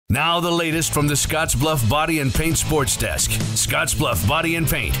Now the latest from the Scottsbluff Body and Paint Sports Desk. Scottsbluff Body and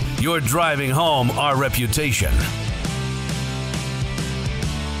Paint, you're driving home our reputation.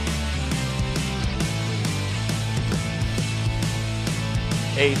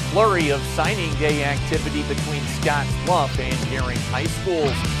 A flurry of signing day activity between Scottsbluff and Gering High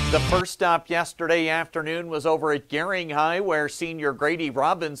Schools. The first stop yesterday afternoon was over at Gering High, where senior Grady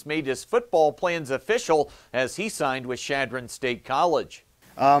Robbins made his football plans official as he signed with Chadron State College.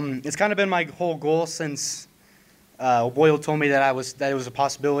 It's kind of been my whole goal since Boyle told me that it was a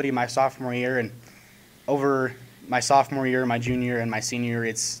possibility my sophomore year, and over my sophomore year, my junior, and my senior year,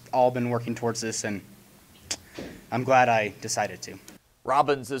 it's all been working towards this, and I'm glad I decided to.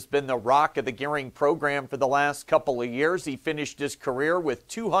 Robbins has been the rock of the Gering program for the last couple of years. He finished his career with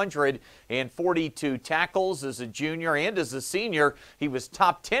 242 tackles as a junior, and as a senior, he was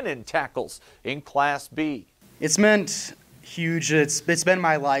top 10 in tackles in Class B. It's meant huge. It's been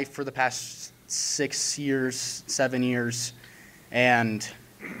my life for the past 6 years, 7 years, and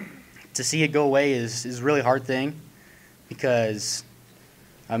to see it go away is a really hard thing because,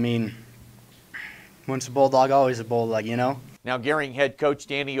 I mean, once a bulldog, always a bulldog, you know? Now, Gering head coach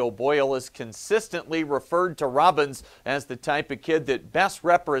Danny O'Boyle has consistently referred to Robbins as the type of kid that best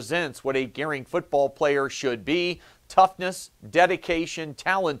represents what a Gering football player should be: toughness, dedication,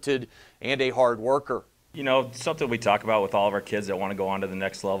 talented, and a hard worker. You know, something we talk about with all of our kids that want to go on to the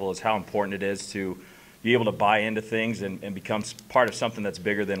next level is how important it is to be able to buy into things and become part of something that's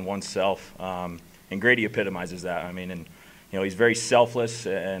bigger than oneself. And Grady epitomizes that. I mean, and you know, he's very selfless,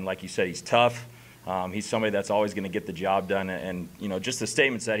 and like you said, he's tough. He's somebody that's always going to get the job done, and you know, just the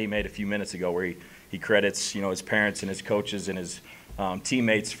statements that he made a few minutes ago, where he credits, you know, his parents and his coaches and his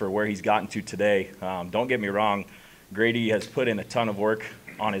teammates for where he's gotten to today. Don't get me wrong, Grady has put in a ton of work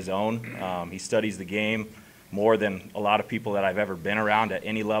on his own. He studies the game more than a lot of people that I've ever been around at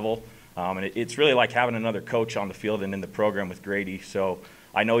any level, and it's really like having another coach on the field and in the program with Grady. So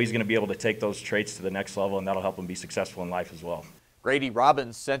I know he's going to be able to take those traits to the next level, and that'll help him be successful in life as well. Grady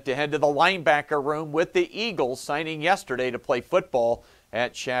Robbins sent to head to the linebacker room with the Eagles, signing yesterday to play football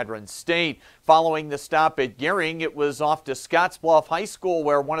at Chadron State. Following the stop at Gering, it was off to Scottsbluff High School,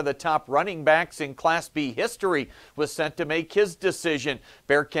 where one of the top running backs in Class B history was sent to make his decision.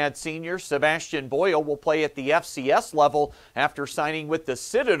 Bearcat senior Sebastian Boyle will play at the FCS level after signing with the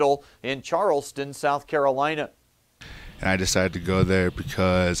Citadel in Charleston, South Carolina. And I decided to go there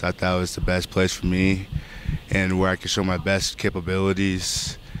because I thought it was the best place for me and where I could show my best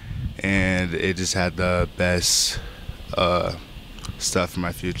capabilities, and it just had the best stuff for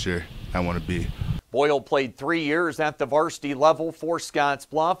my future I want to be. Boyle played 3 years at the varsity level for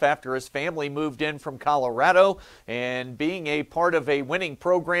Scottsbluff after his family moved in from Colorado, and being a part of a winning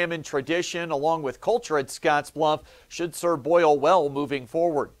program and tradition along with culture at Scottsbluff should serve Boyle well moving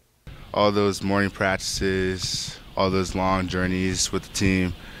forward. All those morning practices, all those long journeys with the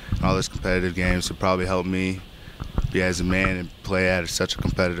team, all those competitive games would probably help me be as a man and play at such a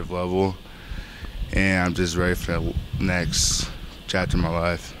competitive level. And I'm just ready for the next chapter of my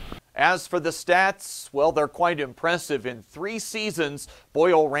life. As for the stats, well, they're quite impressive. In 3 seasons,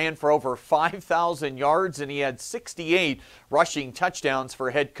 Boyle ran for over 5,000 yards, and he had 68 rushing touchdowns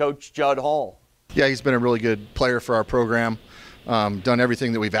for head coach Judd Hall. Yeah, he's been a really good player for our program. Done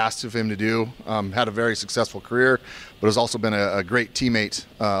everything that we've asked of him to do. Had a very successful career, but has also been a great teammate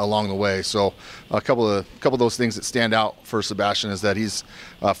along the way. So a couple of those things that stand out for Sebastian is that he's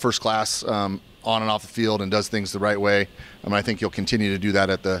first class on and off the field and does things the right way. I think he'll continue to do that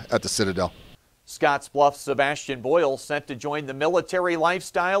at the Citadel. Scottsbluff Sebastian Boyle sent to join the military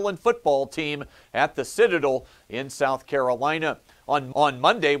lifestyle and football team at the Citadel in South Carolina. On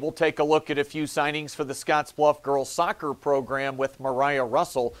Monday, we'll take a look at a few signings for the Scottsbluff girls soccer program with Mariah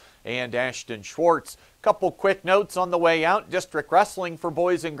Russell and Ashton Schwartz. Couple quick notes on the way out. District wrestling for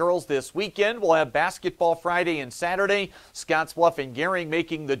boys and girls this weekend. We'll have basketball Friday and Saturday. Scottsbluff and Gering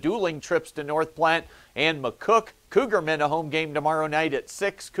making the dueling trips to North Platte, and McCook Cougarmen a home game tomorrow night at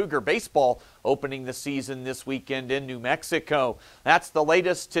 6. Cougar baseball opening the season this weekend in New Mexico. That's the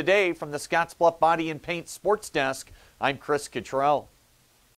latest today from the Scottsbluff Body and Paint Sports Desk. I'm Chris Cottrell.